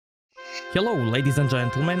Hello ladies and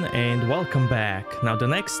gentlemen and welcome back. Now the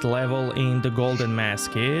next level in the Golden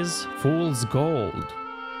Mask is Fool's Gold.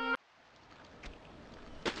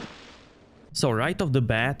 So right off the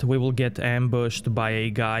bat we will get ambushed by a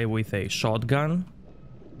guy with a shotgun.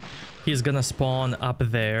 He's gonna spawn up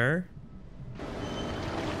there.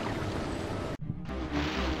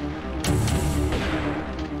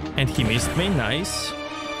 And he missed me, nice.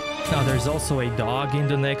 Now there's also a dog in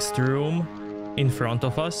the next room in front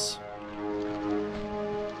of us.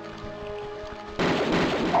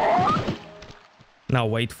 Now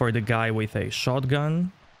wait for the guy with a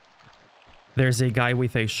shotgun. There's a guy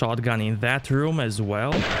with a shotgun in that room as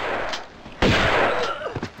well.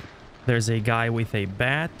 There's a guy with a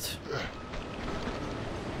bat.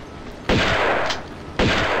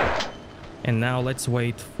 And now let's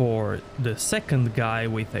wait for the second guy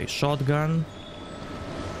with a shotgun.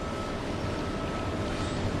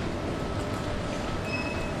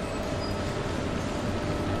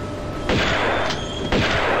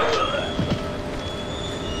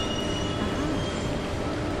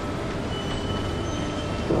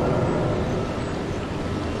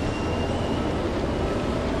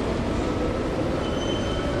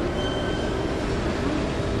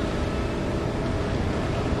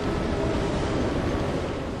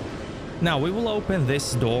 Now we will open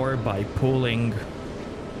this door by pulling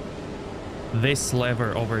this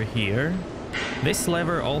lever over here. This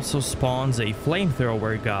lever also spawns a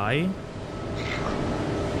flamethrower guy.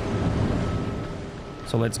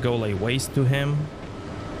 So let's go lay waste to him.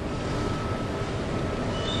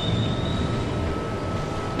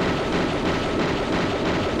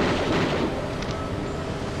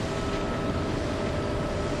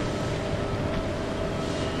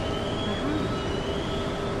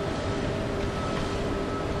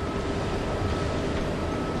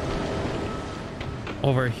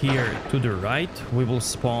 Over here to the right, we will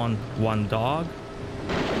spawn one dog.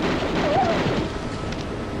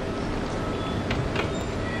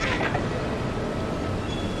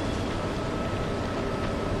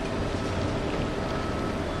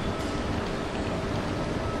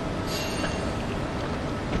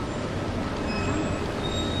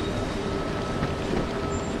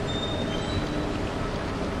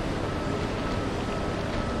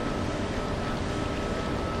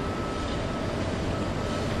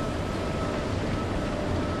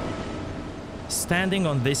 Standing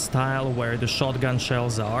on this tile where the shotgun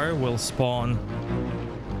shells are, will spawn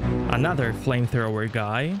another flamethrower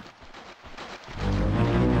guy.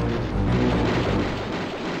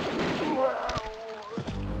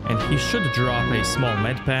 And he should drop a small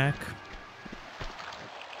medpack.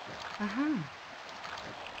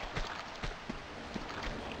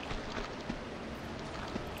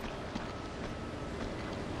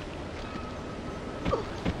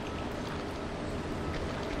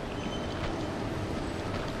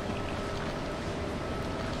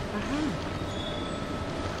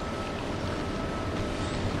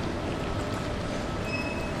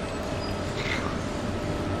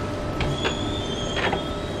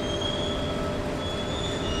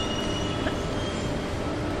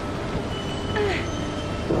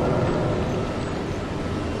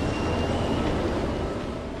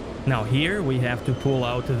 Now here we have to pull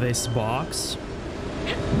out this box.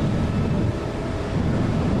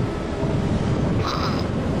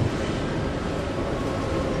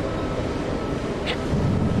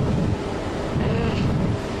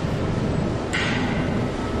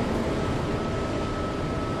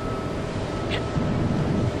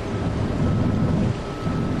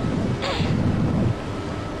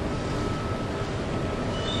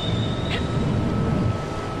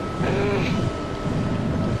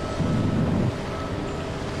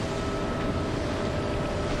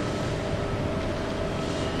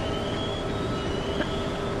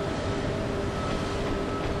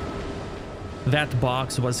 That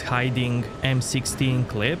box was hiding M16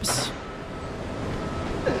 clips.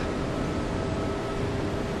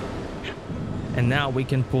 And now we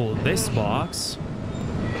can pull this box.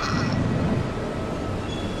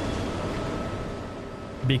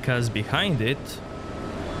 Because behind it,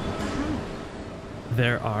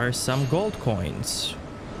 there are some gold coins.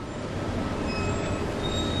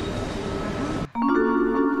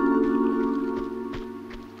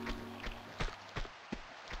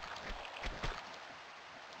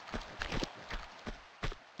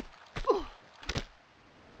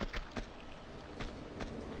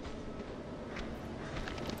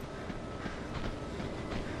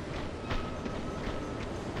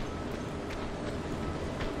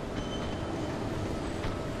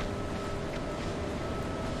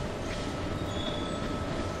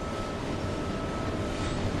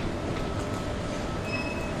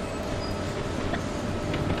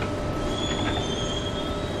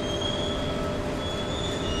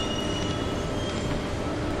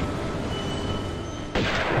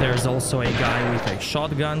 There's also a guy with a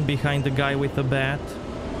shotgun behind the guy with the bat.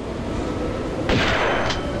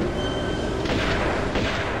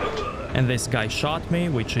 And this guy shot me,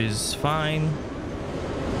 which is fine.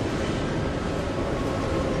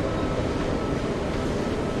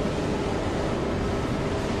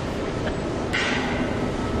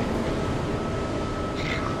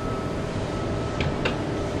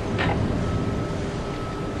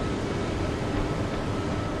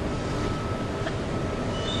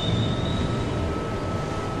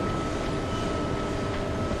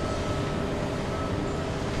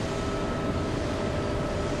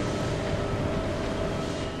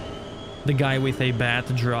 The guy with a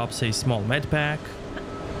bat drops a small medpack.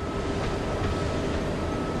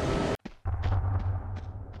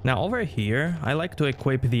 Now over here, I like to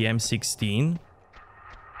equip the M16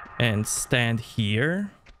 and stand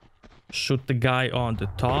here, shoot the guy on the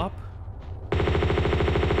top.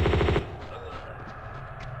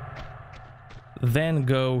 Then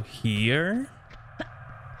go here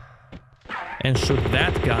and shoot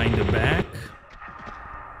that guy in the back.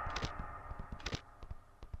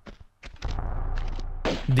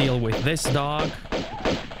 Deal with this dog.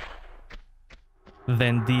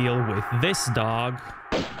 Then deal with this dog.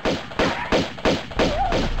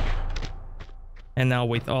 And now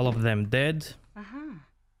with all of them dead,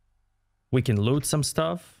 we can loot some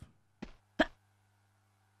stuff.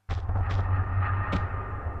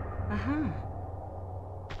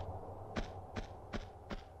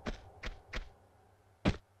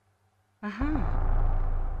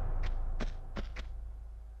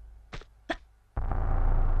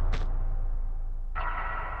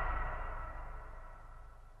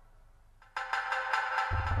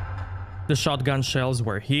 The shotgun shells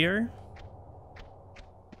were here.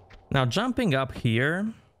 Now jumping up here,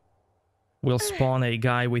 we'll spawn a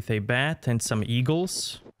guy with a bat and some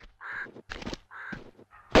eagles.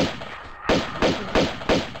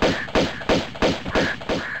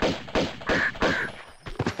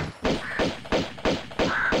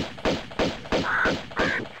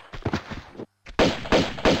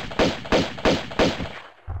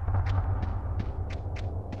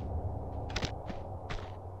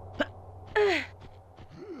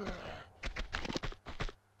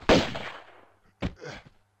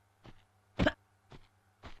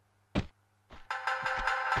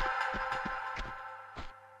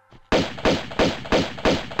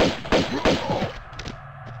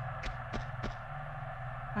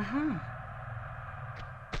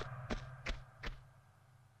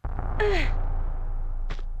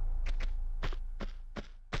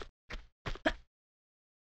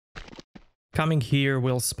 Coming here,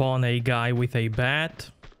 we'll spawn a guy with a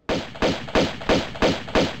bat.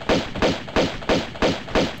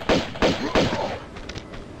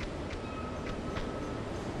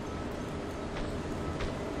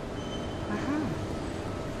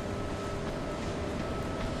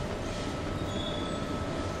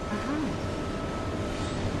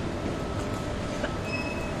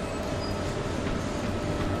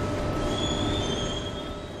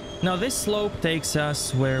 Now this slope takes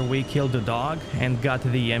us where we killed the dog and got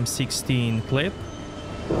the M16 clip.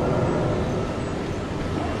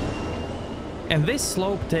 And this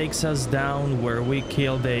slope takes us down where we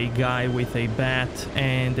killed a guy with a bat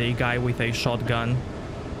and a guy with a shotgun.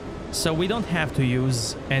 So we don't have to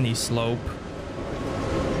use any slope.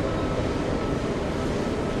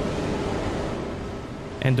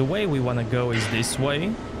 And the way we want to go is this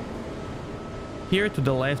way. Here to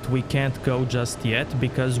the left we can't go just yet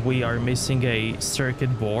because we are missing a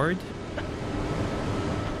circuit board.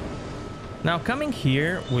 Now coming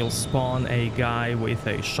here, we'll spawn a guy with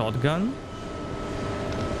a shotgun.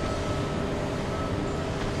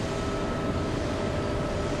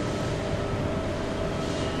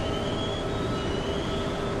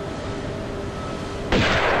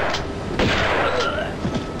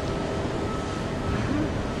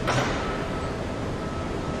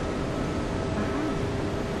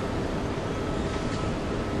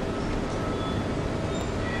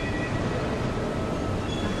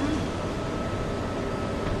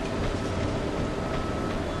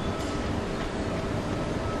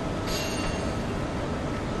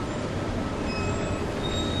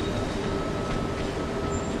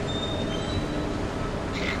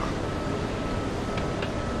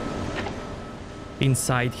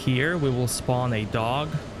 Inside here, we will spawn a dog.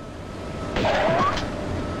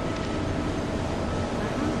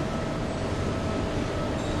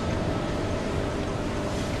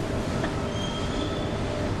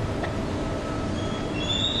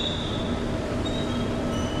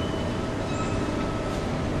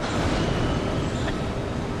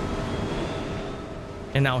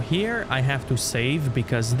 And now here I have to save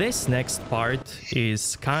because this next part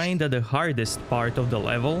is kinda the hardest part of the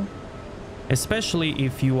level. Especially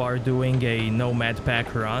if you are doing a no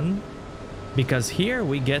Medpack run. Because here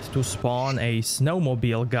we get to spawn a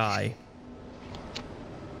snowmobile guy.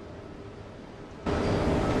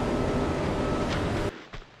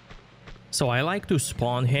 So I like to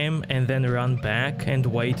spawn him and then run back and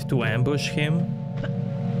wait to ambush him.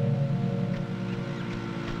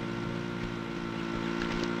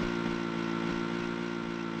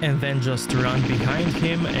 And then just run behind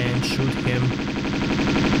him and shoot him.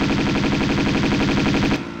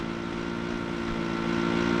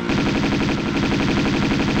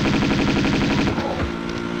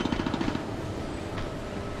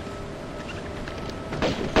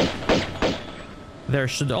 There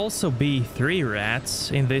should also be 3 rats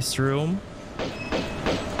in this room.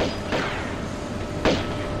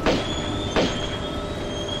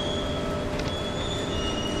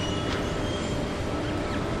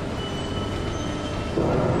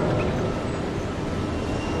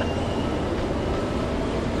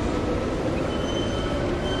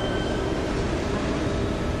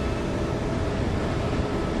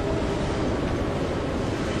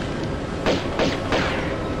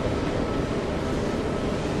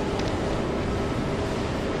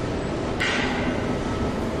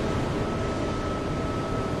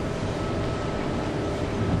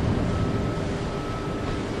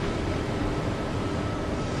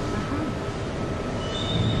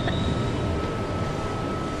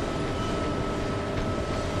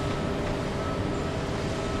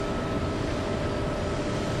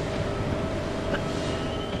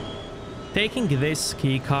 Taking this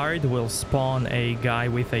key card will spawn a guy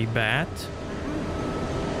with a bat.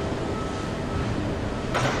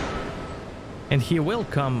 And he will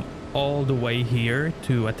come all the way here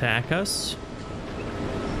to attack us.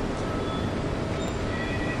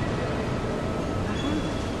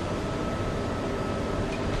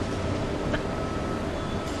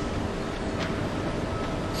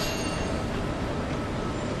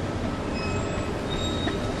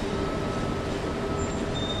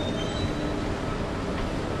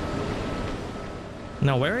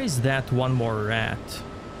 Now, where is that one more rat?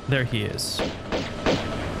 There he is.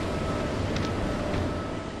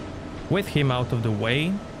 With him out of the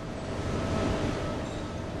way,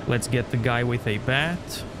 let's get the guy with a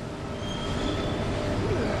bat.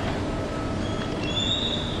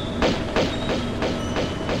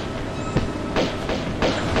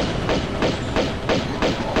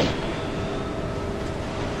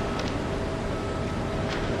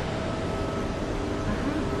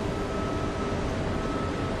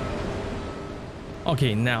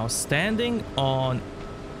 Okay, now standing on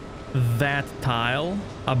that tile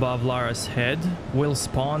above Lara's head will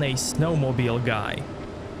spawn a snowmobile guy.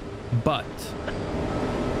 But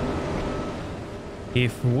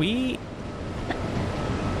if we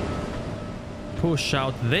push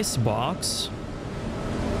out this box,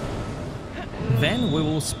 then we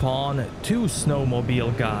will spawn 2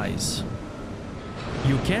 snowmobile guys.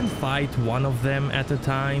 You can fight one of them at a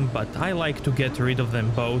time, but I like to get rid of them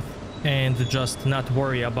both and just not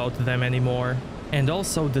worry about them anymore. And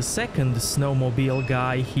also the second snowmobile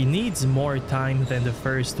guy, he needs more time than the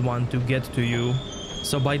first one to get to you.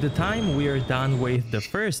 So by the time we're done with the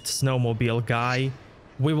first snowmobile guy,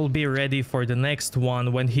 we will be ready for the next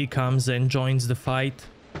one when he comes and joins the fight.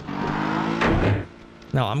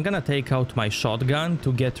 Now I'm gonna take out my shotgun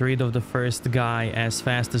to get rid of the first guy as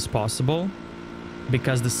fast as possible,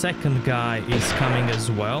 because the second guy is coming as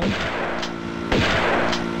well.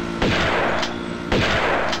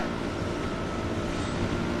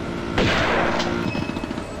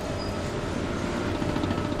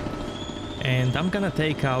 And I'm gonna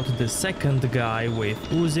take out the second guy with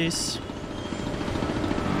Uzis.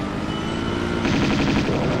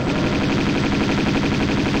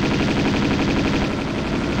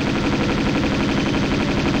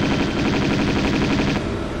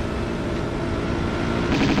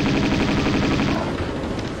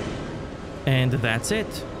 And that's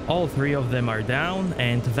it. All 3 of them are down,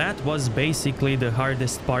 and that was basically the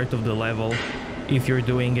hardest part of the level if you're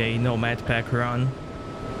doing a no Medpack run.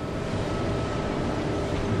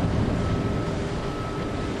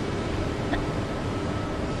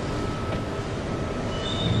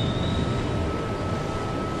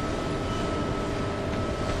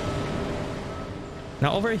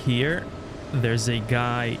 Now over here, there's a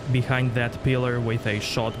guy behind that pillar with a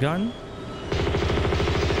shotgun.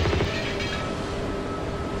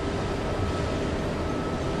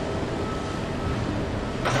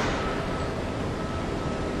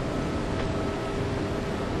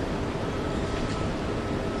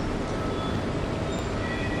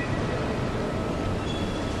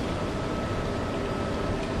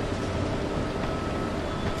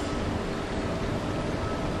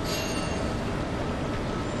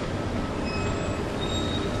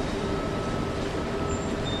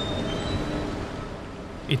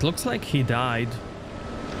 It looks like he died.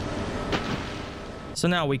 So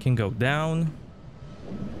now we can go down.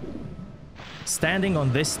 Standing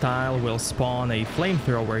on this tile will spawn a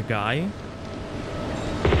flamethrower guy.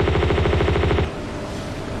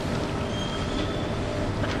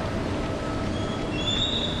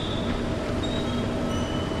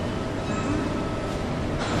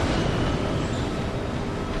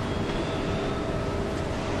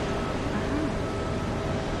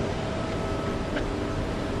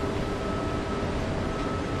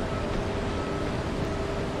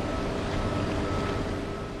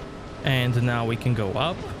 And now we can go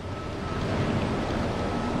up.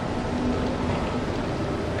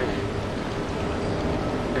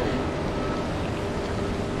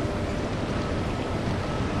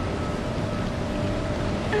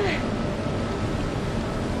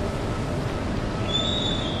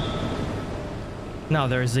 Now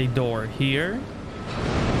there's a door here.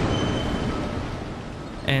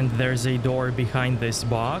 And there's a door behind this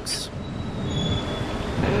box.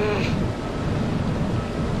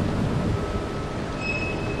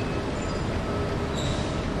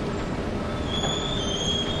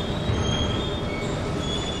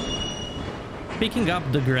 Picking up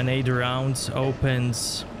the grenade rounds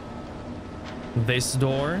opens this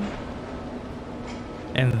door.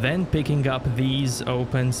 And then picking up these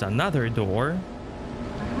opens another door.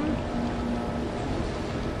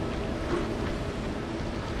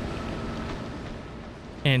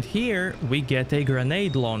 And here we get a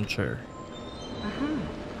grenade launcher.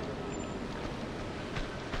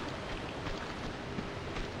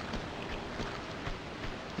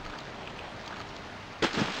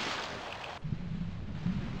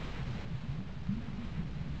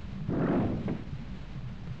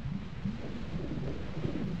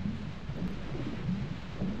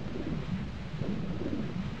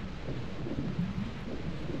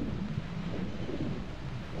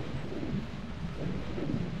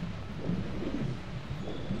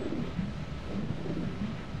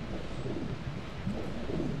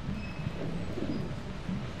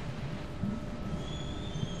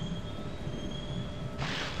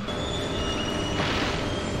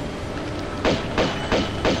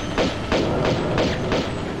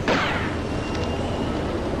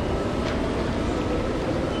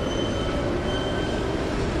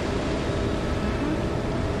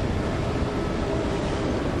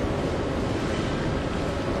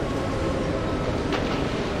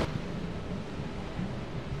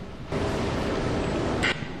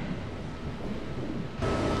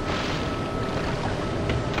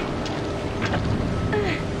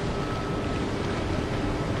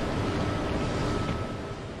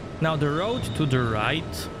 Now the road to the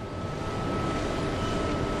right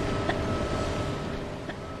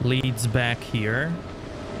leads back here.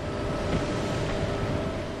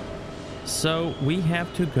 So we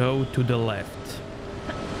have to go to the left.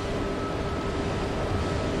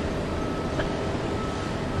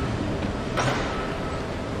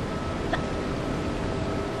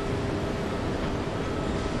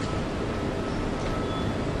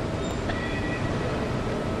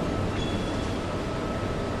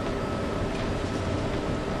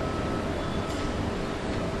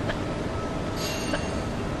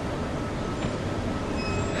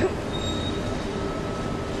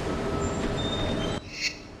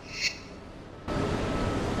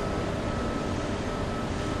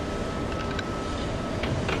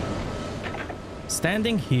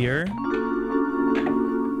 Standing here,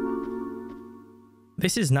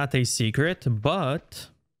 this is not a secret, but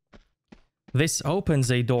this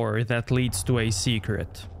opens a door that leads to a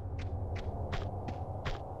secret.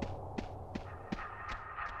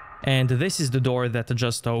 And this is the door that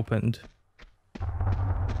just opened.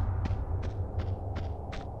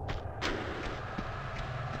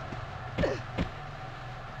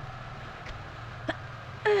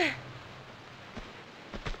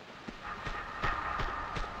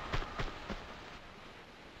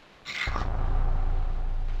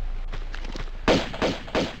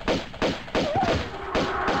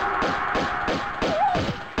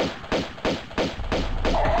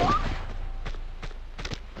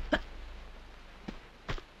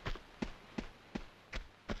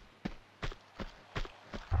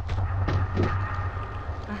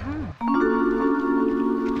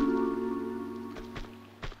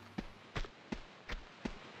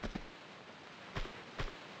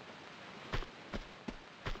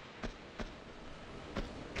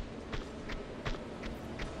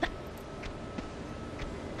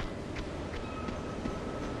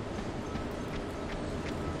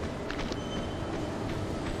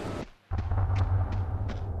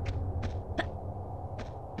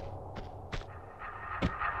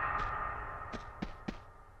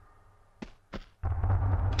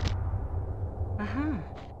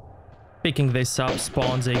 Picking this up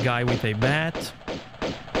spawns a guy with a bat.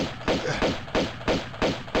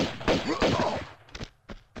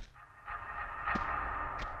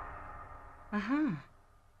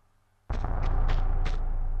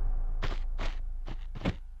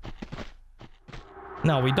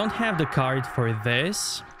 Now, we don't have the card for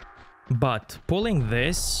this, but pulling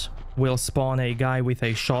this will spawn a guy with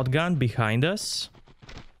a shotgun behind us.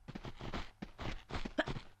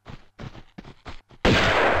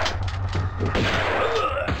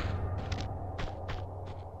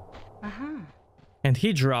 And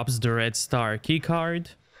he drops the red star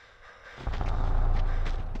keycard.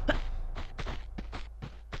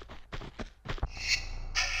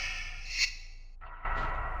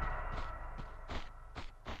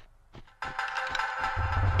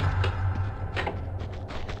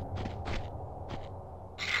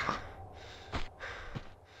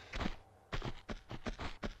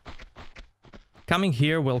 Coming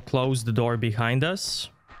here will close the door behind us.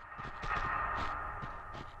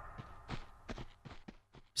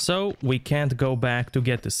 So we can't go back to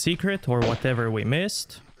get the secret or whatever we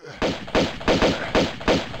missed.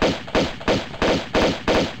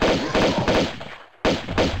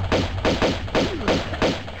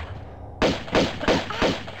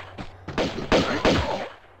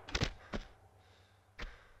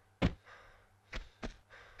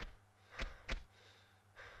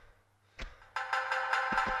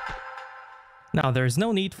 Now, there's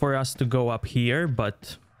no need for us to go up here,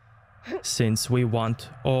 but since we want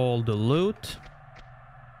all the loot,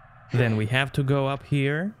 then we have to go up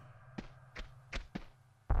here.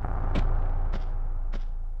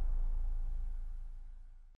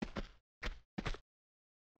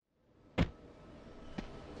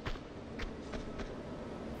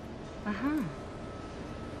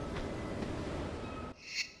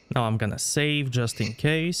 Now I'm gonna save just in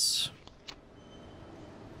case.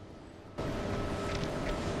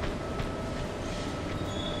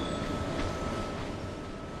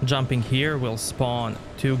 Jumping here will spawn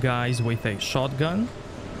two guys with a shotgun.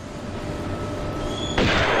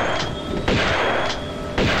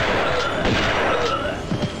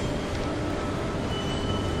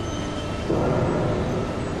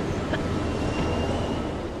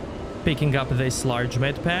 Picking up this large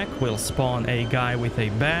medpack will spawn a guy with a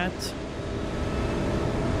bat.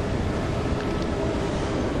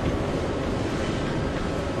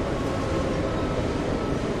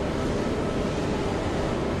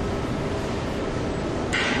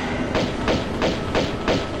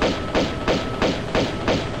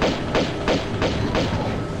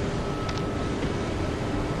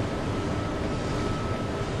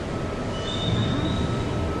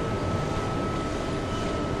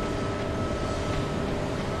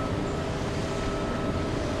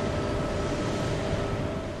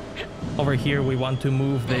 Over here we want to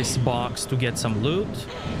move this box to get some loot.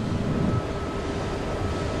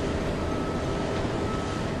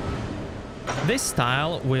 This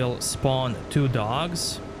tile will spawn two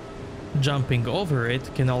dogs. Jumping over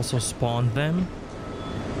it can also spawn them.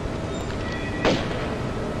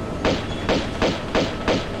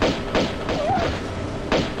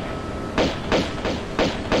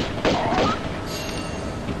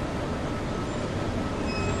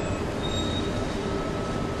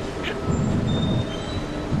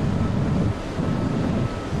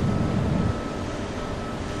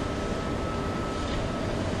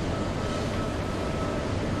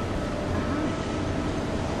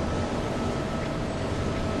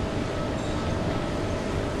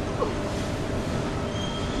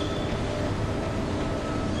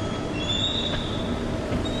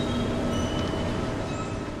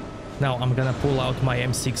 Now I'm gonna pull out my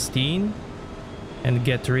M16 and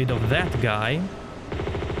get rid of that guy,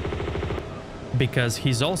 because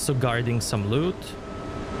he's also guarding some loot.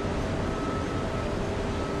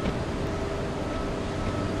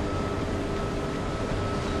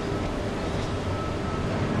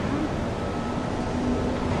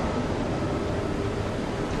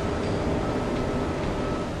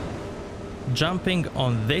 Jumping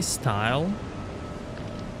on this tile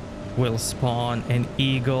will spawn an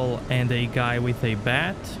eagle and a guy with a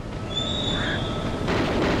bat.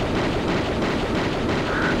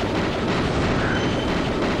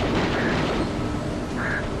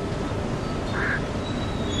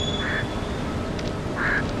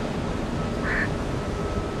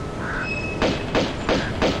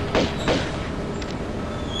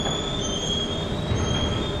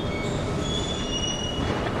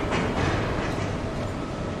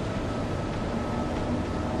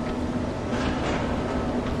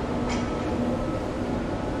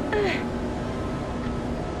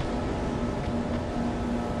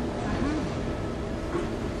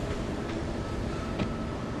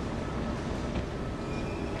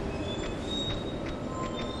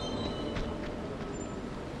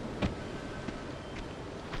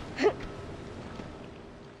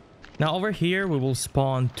 Now over here we will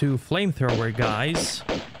spawn 2 flamethrower guys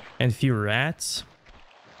and few rats.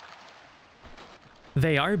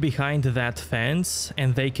 They are behind that fence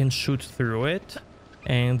and they can shoot through it.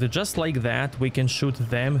 And just like that, we can shoot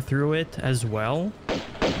them through it as well.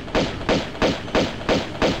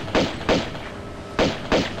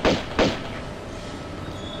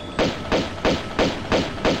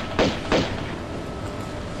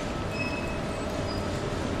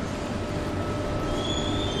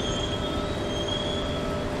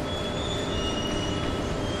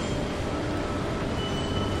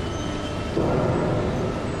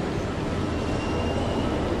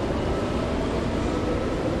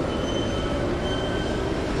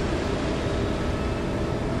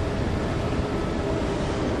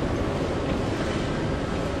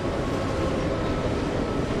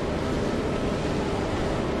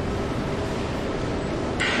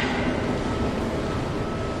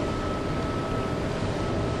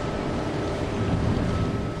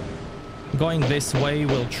 Going this way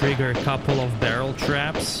will trigger a couple of barrel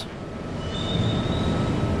traps.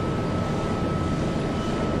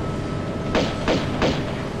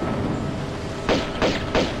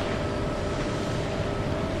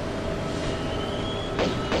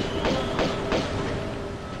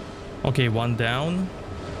 Okay, 1 down.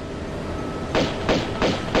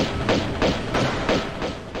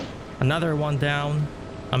 Another 1 down.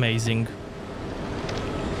 Amazing.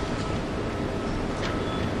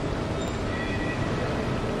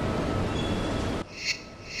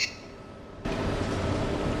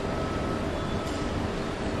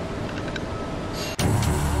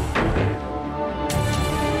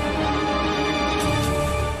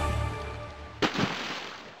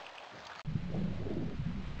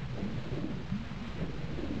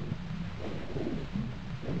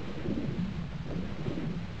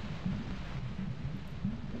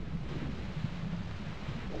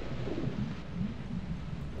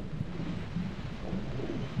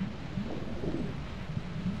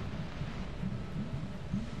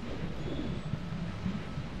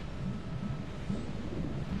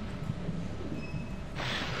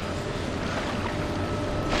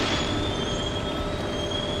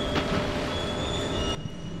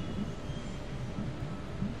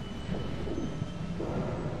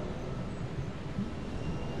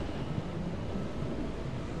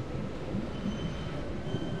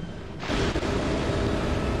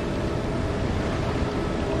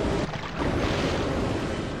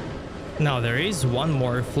 Now there is one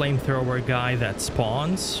more flamethrower guy that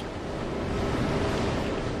spawns.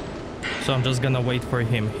 So I'm just gonna wait for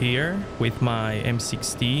him here with my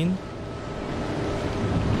M16.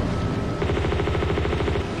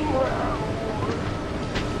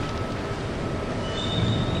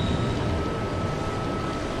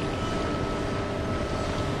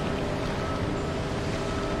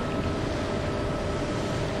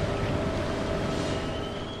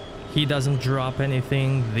 He doesn't drop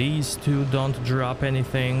anything. These two don't drop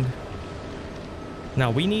anything. Now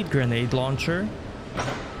we need grenade launcher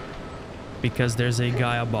because there's a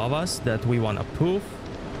guy above us that we want to poof.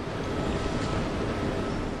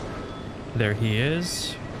 There he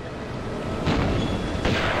is.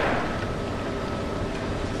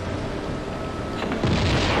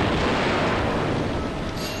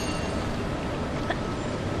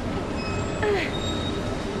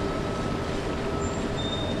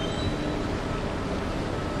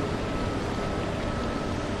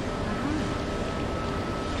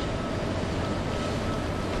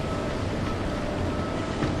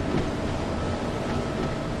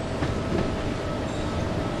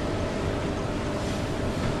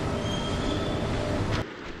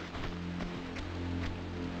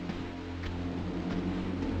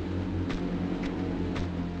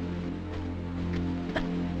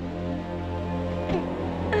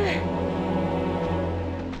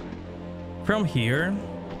 From here,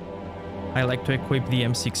 I like to equip the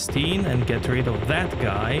M16 and get rid of that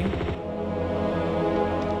guy.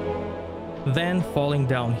 Then falling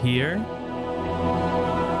down here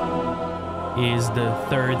is the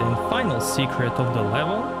third and final secret of the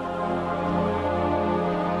level.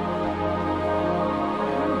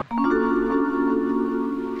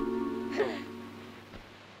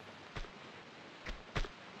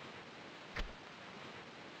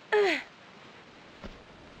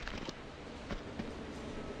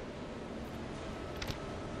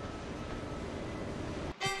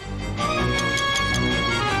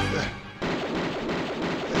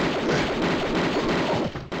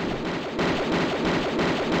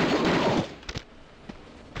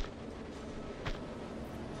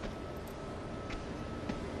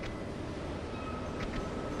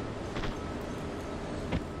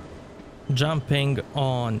 Jumping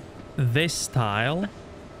on this tile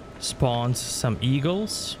spawns some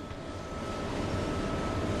eagles.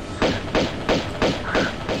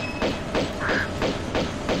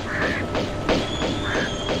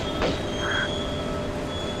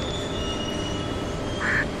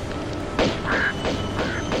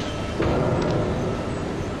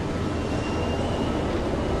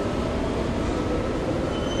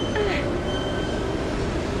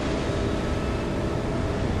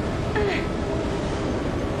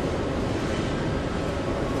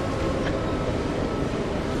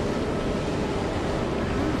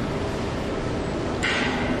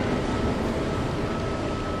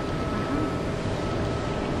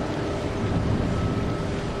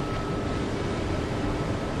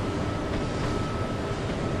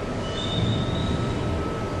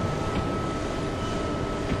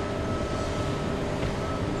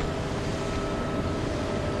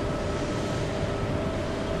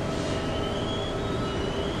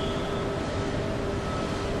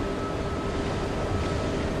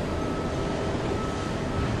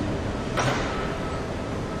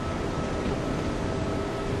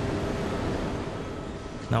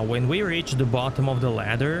 Now, when we reach the bottom of the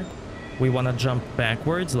ladder, we want to jump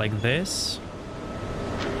backwards like this.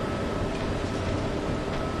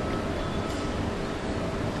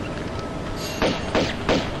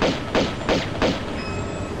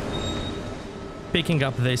 Picking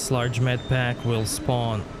up this large med pack will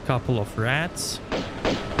spawn a couple of rats.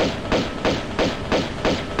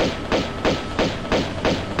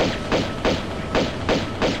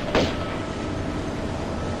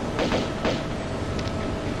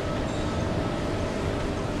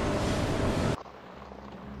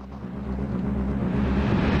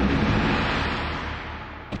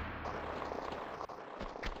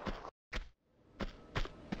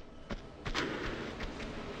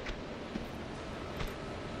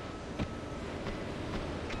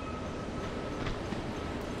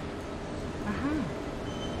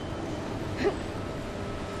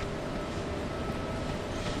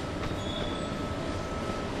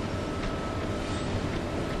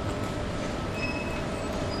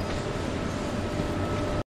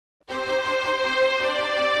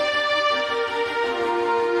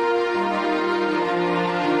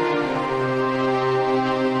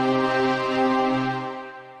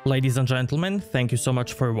 Ladies and gentlemen, thank you so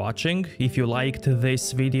much for watching. If you liked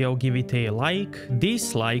this video, give it a like,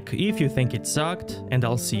 dislike if you think it sucked, and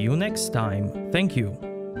I'll see you next time. Thank you.